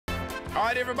All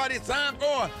right, everybody, it's time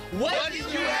for What Did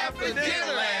You Have for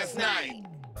Dinner Last Night?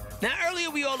 Now, earlier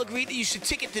we all agreed that you should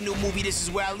ticket the new movie, This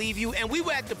Is Where I Leave You, and we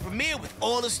were at the premiere with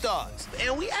all the stars.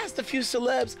 And we asked a few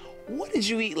celebs, what did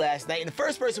you eat last night? And the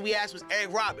first person we asked was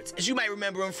Eric Roberts. As you might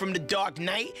remember him from The Dark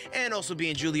Knight and also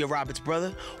being Julia Roberts'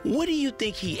 brother. What do you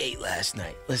think he ate last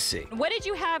night? Let's see. What did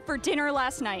you have for dinner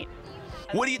last night?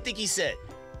 What do you think he said?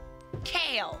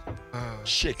 Kale.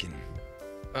 chicken.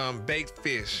 Baked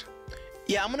fish.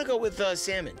 Yeah, I'm gonna go with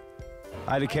salmon.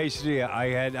 I had a quesadilla. I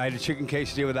had a chicken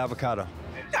quesadilla with avocado.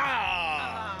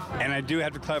 And I do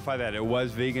have to clarify that it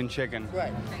was vegan chicken.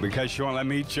 Right. Because she won't let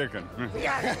me eat chicken.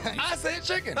 I said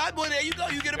chicken. All right, boy, there you go.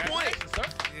 You get a point.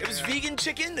 It was vegan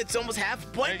chicken. It's almost half a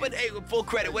point, but hey, full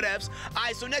credit, whatevs. All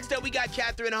right, so next up we got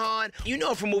Katherine Hahn. You know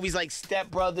her from movies like Step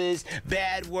Brothers,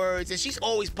 Bad Words, and she's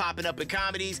always popping up in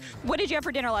comedies. What did you have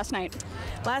for dinner last night?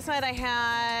 Last night I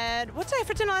had, what did I have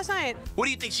for dinner last night? What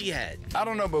do you think she had? I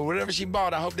don't know, but whatever she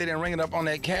bought, I hope they didn't ring it up on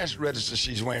that cash register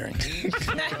she's wearing.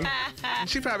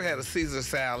 She probably had a Caesar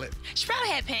salad. She probably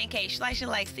had pancakes. She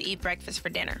likes to eat breakfast for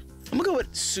dinner. I'm gonna go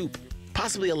with soup,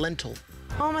 possibly a lentil.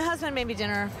 Oh, my husband made me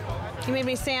dinner. He made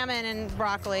me salmon and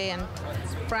broccoli and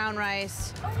brown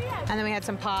rice. And then we had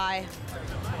some pie.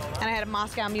 And I had a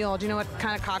Moscow Mule. Do you know what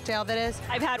kind of cocktail that is?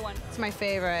 I've had one. It's my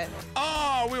favorite.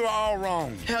 Oh, we were all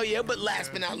wrong. Hell yeah, but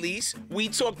last but not least, we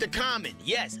talked to Common.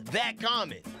 Yes, that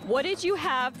Common. What did you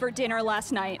have for dinner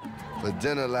last night? For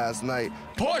dinner last night,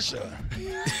 Portia.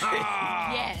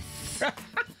 Yes.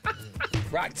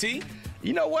 Rock T?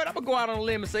 You know what? I'm gonna go out on a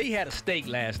limb and say he had a steak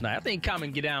last night. I think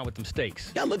Common get down with them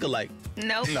steaks. Y'all look alike.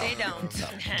 Nope, they don't.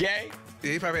 Gay?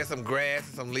 Yeah, he probably had some grass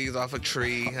and some leaves off a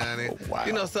tree, honey. Oh, wow.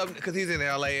 You know, something, because he's in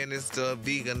L.A. and it's the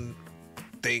vegan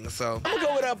thing, so. I'm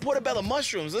gonna go with portobello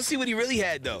mushrooms. Let's see what he really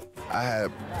had, though. I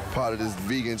had part of this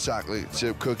vegan chocolate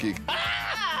chip cookie.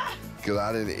 Because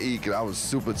I didn't eat, because I was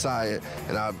super tired,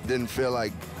 and I didn't feel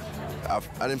like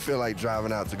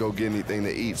driving out to go get anything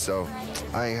to eat, so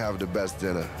I ain't have the best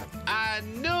dinner. I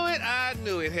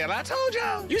knew it. Hell, I told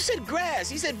y'all. You said grass.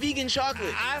 He said vegan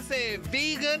chocolate. I said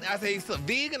vegan. I said he's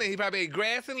vegan, and he probably ate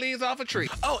grass and leaves off a tree.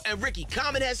 Oh, and Ricky,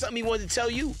 Common has something he wanted to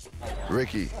tell you.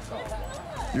 Ricky,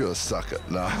 you're a sucker.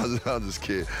 No, I'm just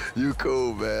kidding. You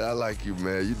cool, man. I like you,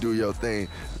 man. You do your thing.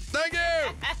 Thank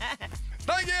you.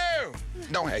 Thank you.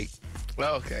 Don't hate.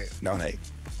 Okay. Don't hate.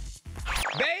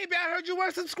 Baby, I heard you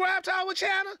weren't subscribed to our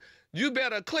channel. You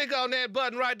better click on that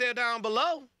button right there down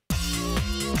below.